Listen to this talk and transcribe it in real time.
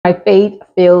My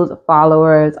faith-filled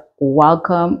followers,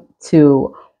 welcome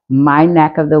to my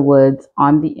neck of the woods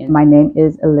on the end. My name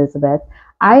is Elizabeth.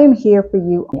 I am here for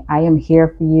you. I am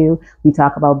here for you. We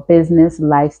talk about business,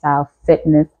 lifestyle,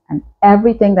 fitness, and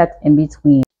everything that's in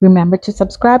between. Remember to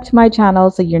subscribe to my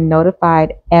channel so you're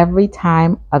notified every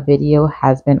time a video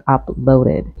has been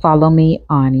uploaded. Follow me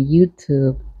on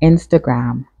YouTube,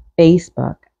 Instagram,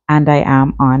 Facebook, and I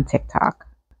am on TikTok.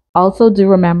 Also, do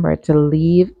remember to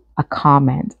leave a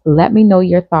comment. Let me know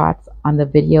your thoughts on the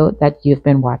video that you've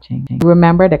been watching.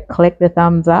 Remember to click the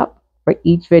thumbs up for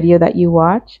each video that you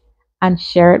watch and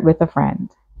share it with a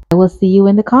friend. I will see you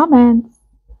in the comments.